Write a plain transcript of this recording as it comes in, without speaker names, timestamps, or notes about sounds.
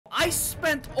I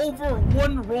spent over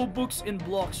 1 Robux in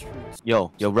Blox fruits.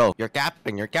 Yo, bro, you're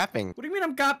capping. What do you mean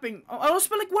I'm capping? I don't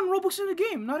spend like 1 Robux in the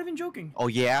game. Not even joking. Oh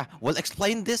yeah? Well,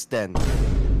 explain this then.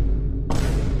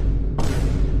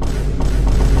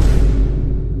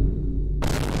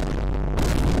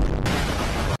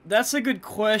 That's a good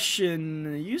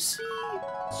question. You see?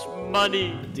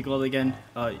 Money. What do you call it again?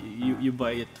 You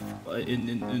buy it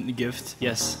in gift.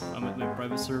 Yes, I'm at my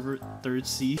private server, 3rd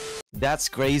C. That's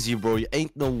crazy, bro.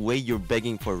 Ain't no way you're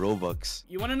begging for Robux.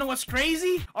 You wanna know what's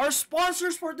crazy? Our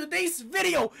sponsors for today's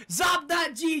video,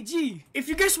 Zap.gg. If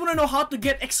you guys wanna know how to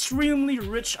get extremely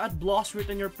rich at Blox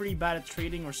and you're pretty bad at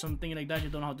trading or something like that, you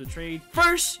don't know how to trade.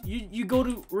 First, you go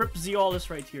to Rip Zeolus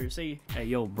right here. Say, hey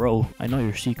yo, bro, I know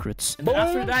your secrets. And then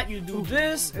after that, you do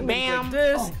this and then click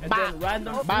this and then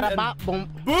random. Boom.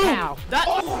 Boom! That.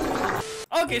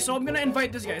 Okay, so I'm gonna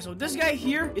invite this guy. So this guy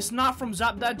here is not from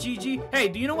Zap.gg. Hey,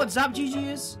 do you know what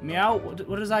Zap.gg is? Meow? What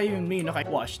does that even mean? Okay,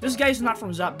 watch. This guy's not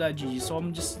from Zap.gg, so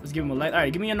let's give him a light.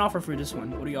 Alright, give me an offer for this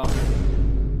one. What do you offer?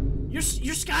 You're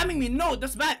scamming me. No,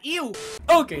 that's bad. Ew.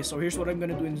 Okay, so here's what I'm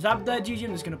gonna do in Zap.gg.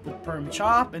 I'm just gonna put perm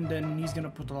chop, and then he's gonna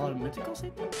put a lot of mythicals, I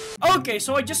think. Okay,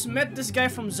 so I just met this guy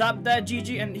from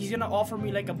Zap.gg, and he's gonna offer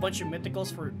me like a bunch of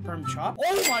mythicals for perm chop.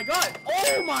 Oh my god!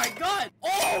 Oh my god!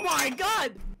 Oh my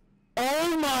god!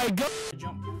 Oh my god!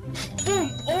 Jump. Boom!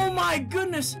 Oh my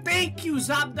goodness! Thank you,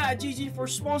 Zap.gg, for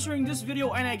sponsoring this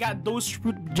video, and I got those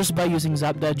fruit just by using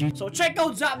Zap.gg. So check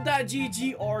out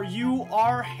Zap.gg or you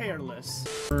are hairless.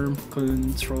 Firm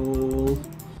control.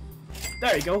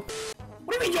 There you go.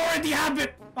 What do you mean you already have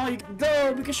it? Oh,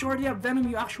 duh, because you already have Venom,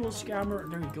 you actual scammer.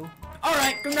 There you go.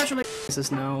 Alright, congratulations. This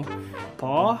is now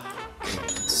Paw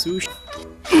Sushi.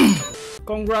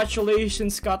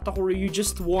 Congratulations, Katakuri, you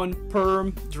just won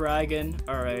Perm Dragon.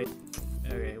 Alright.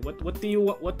 Okay, what do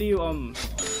you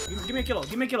give me a kilo,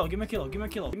 give me a kilo, give me a kilo, give me a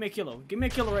kilo, give me a kilo, give me a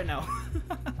kilo right now.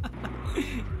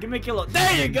 Give me a kilo.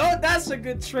 There you go, that's a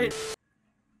good trade.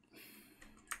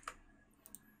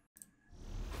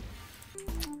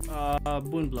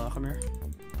 Boonblock, come here.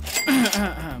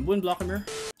 Boonblock, come here.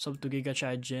 Sub to Giga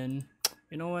Chad Jin.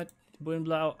 You know what?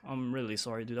 Boonblock, I'm really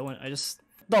sorry, dude. I just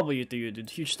W to you, dude.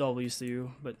 Huge W's to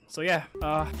you. But so yeah,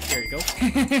 there you go.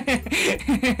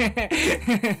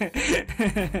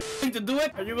 Willing to do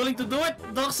it? Are you willing to do it?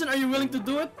 Doxon, are you willing to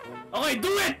do it? Okay, do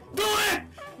it! Do it!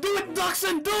 Do it,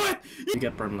 Doxon, do it! You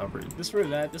get perm leopard. This for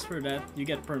that, this for that. You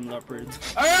get perm leopard.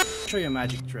 Alright! Show you a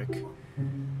magic trick.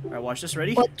 Alright, watch this,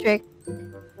 ready? What trick?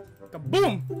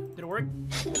 Boom! Did it work?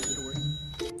 Did it work?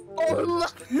 Oh,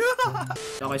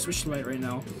 okay, switch light right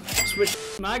now. Switch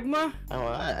magma. Oh,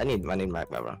 I need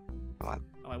magma, bro. Come on.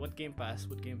 Alright, what game pass?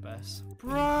 What game pass?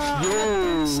 Bruh! Yo!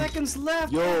 10 seconds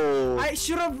left! Yo! I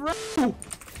should have run!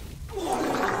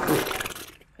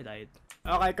 I died.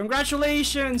 Okay,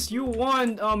 congratulations! You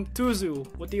won, Tuzu.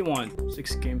 What do you want?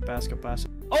 6 game pass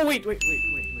capacity. Oh, wait. Tuzu,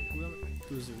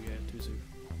 yeah, Tuzu.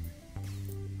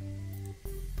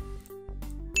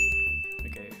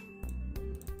 Okay.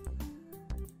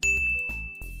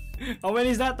 How many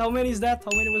is that? How many is that?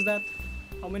 How many was that?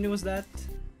 How many was that?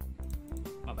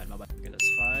 My bad. Okay, that's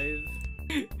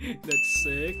 5. That's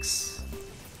 6.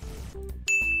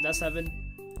 That's 7.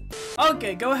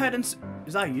 Okay, go ahead and...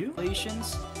 Is that you?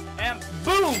 Congratulations. And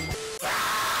boom!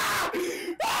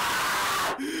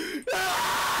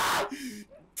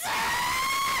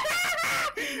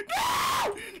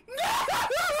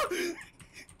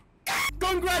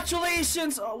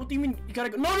 Congratulations! What do you mean? You gotta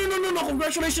go. No!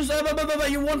 Congratulations!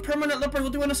 You won permanent leopard.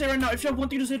 What do you want to say right now? If you have one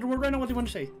thing to say the word right now, what do you want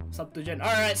to say? Sub to Gen.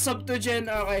 Alright, sub to Gen.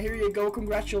 Alright, here you go.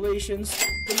 Congratulations.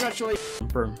 Congratulations.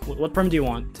 Perm. What perm do you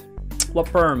want? What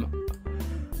perm?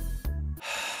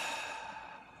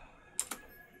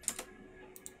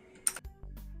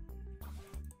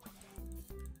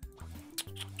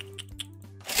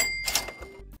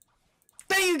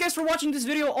 Thank you guys for watching this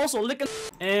video. Also,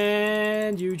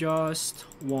 and you just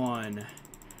won.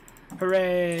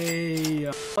 Hooray!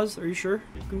 Are you sure?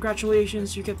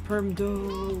 Congratulations, you get perm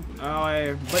though.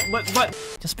 But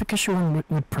just because you're on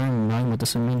with perm 9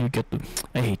 doesn't mean you get to.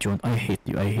 I hate you, I hate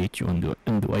you, I hate you,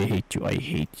 undo, I hate you, I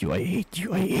hate you, I hate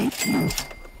you, I hate you.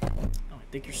 Oh, I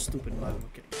think you're stupid, man.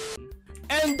 Okay.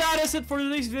 And that is it for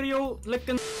today's video.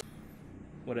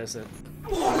 What is it?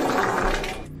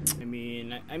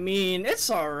 I mean, it's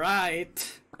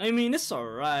alright. It's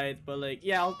alright, but like,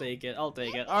 yeah, I'll take it.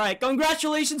 Alright,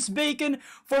 congratulations, Bacon,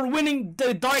 for winning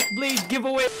the Dark Blade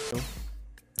giveaway.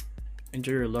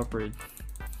 Enjoy your leopard.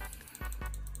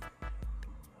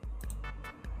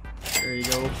 There you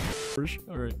go.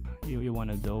 Alright. You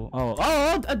want a dough?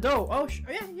 Oh, a dough. Oh,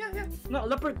 yeah. No,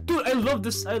 leopard. Dude, I love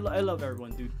this. I love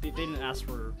everyone, dude. They didn't ask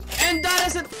for. And that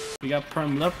is it. We got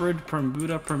perm leopard, perm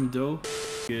Buddha, perm dough.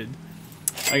 Good.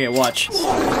 Okay, watch.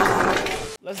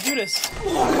 Let's do this.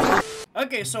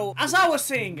 Okay, so as I was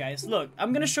saying, guys, look,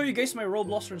 I'm gonna show you guys my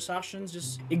Roblox transactions.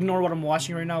 Just ignore what I'm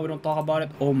watching right now. We don't talk about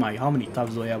it. Oh my, how many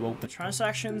tabs do I have open?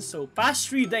 Transactions. So past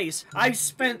 3 days, I've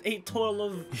spent a total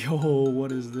of. Yo,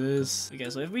 what is this? Okay,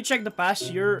 so if we check the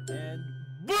past year and.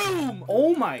 Boom!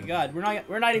 Oh my god,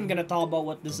 we're not even gonna talk about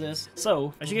what this is.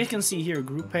 So, as you guys can see here,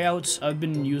 group payouts, I've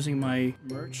been using my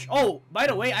merch. Oh, by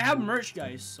the way, I have merch,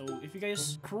 guys. So, if you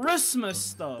guys Christmas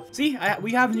stuff. See,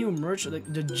 we have new merch,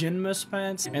 like the Jinmas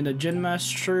pants and the Jinmas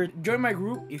shirt. Join my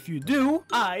group. If you do,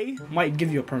 I might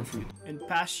give you a perm fruit. In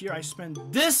past year, I spent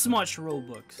this much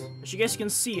Robux. As you guys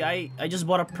can see, I just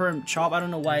bought a perm chop. I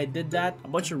don't know why I did that. A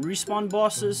bunch of respawn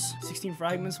bosses, 16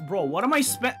 fragments. Bro, what am I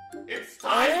spent?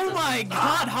 Oh my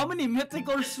god, how many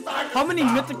mythical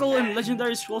and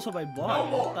legendary scrolls have I bought?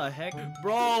 What the heck?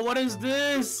 Bro, what is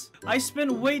this? I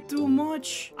spent way too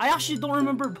much. I actually don't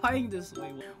remember buying this.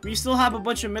 Wait, we still have a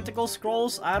bunch of mythical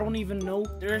scrolls. I don't even know.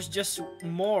 There's just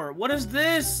more. What is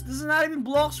this? This is not even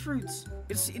Blox fruits.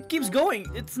 It keeps going.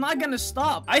 It's not gonna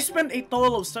stop. I spent a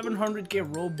total of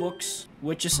 700k Robux,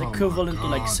 which is equivalent to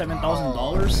like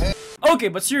 $7,000. Okay,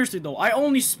 but seriously though, I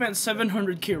only spent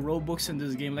 700k Robux in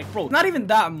this game. Like, bro, not even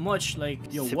that much. Like,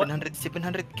 yo, what?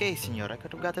 700k, senor. I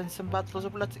could have gotten some bottles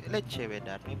of leche with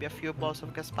that. Maybe a few bottles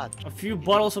of gazpacho. A few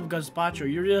bottles of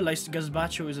gazpacho. You realize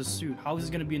gazpacho is a soup. How is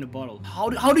it gonna be in a bottle? How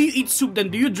do you eat soup then?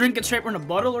 Do you drink it straight from a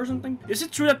bottle or something? Is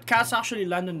it true that cats actually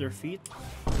land on their feet?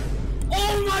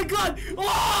 Oh my god!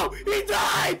 Oh! He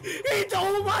died!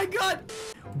 Oh my god!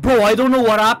 Bro, I don't know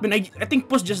what happened. I think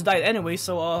Puss just died anyway,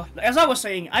 so as I was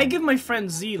saying, I give my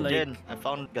friend Z like Jen, I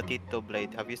found Gatito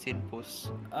Blade. Have you seen Puss?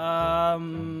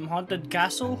 Haunted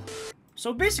Castle?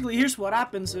 So basically, here's what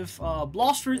happens if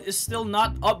Blox is still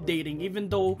not updating, even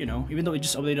though it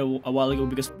just updated a while ago,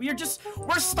 because we're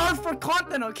starved for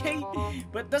content, okay?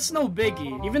 But that's no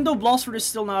biggie. Even though Blox is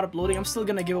still not uploading, I'm still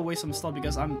gonna give away some stuff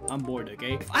because I'm bored,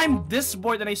 okay? If I'm this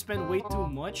bored and I spend way too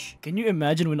much, can you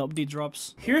imagine when update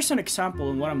drops? Here's an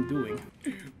example of what I'm doing.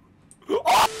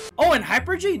 Oh, and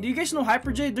Hyper J, do you guys know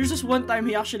Hyper J? There's this one time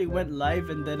he actually went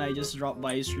live and then I just dropped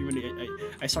by his stream and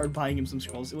I started buying him some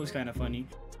scrolls. It was kind of funny.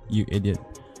 You idiot.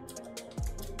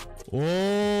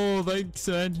 Oh, thanks,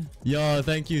 man. Yo,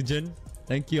 thank you, Jin.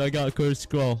 Thank you, I got a cursed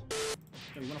scroll.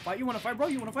 Yo, you wanna fight, bro?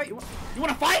 You wanna fight? You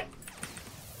wanna fight?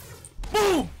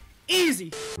 Boom!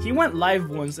 Easy! He went live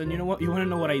once, and you know what? You wanna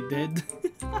know what I did?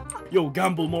 Yo,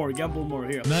 gamble more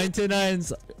here.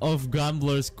 99s of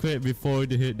gamblers quit before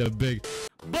they hit the big.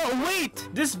 But wait!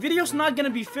 This video's not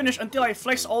gonna be finished until I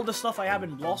flex all the stuff I have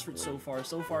in Blox so far.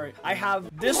 So far, I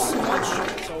have this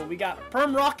much. So we got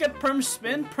Perm Rocket, Perm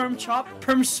Spin, Perm Chop,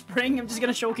 Perm Spring. I'm just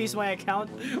gonna showcase my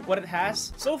account, what it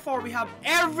has. So far, we have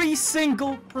every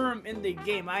single perm in the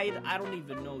game. I don't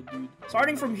even know, dude.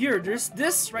 Starting from here, there's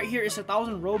this right here is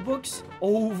 1,000 Robux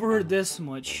over this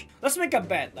much. Let's make a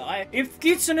bet. If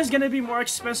Kitsune is gonna be more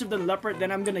expensive than Leopard,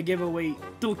 then I'm gonna give away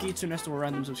 2 Kitsunes to a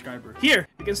random subscriber. Here,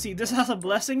 you can see this has a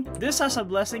blessing, this has a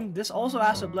blessing, this also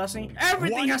has a blessing,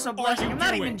 everything has a blessing. I'm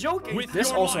not even joking.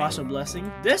 This also has a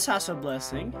blessing, this has a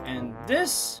blessing, and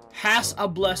this has a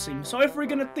blessing. So if we're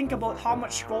gonna think about how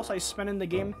much scrolls I spent in the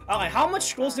game, okay, how much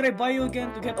scrolls did I buy you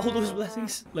again to get all those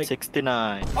blessings? Like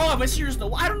 69. Oh, but seriously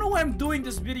though, I don't know why I'm doing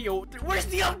this video. Where's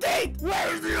the update?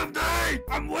 Where's the update?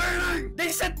 I'm waiting. They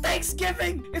said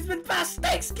Thanksgiving. It's been past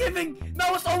Thanksgiving.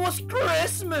 Now it's almost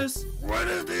Christmas. When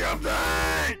is the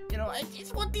update? You know, I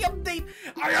just want the update.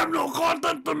 I have no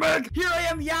content to make. Here I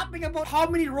am yapping about how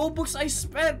many Robux I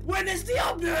spent. When is the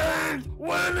update?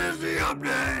 When is the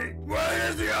update? When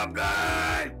is the update?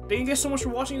 Thank you guys so much for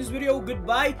watching this video.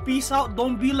 Goodbye. Peace out.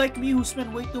 Don't be like me who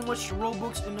spent way too much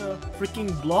Robux in a freaking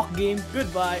block game.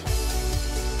 Goodbye.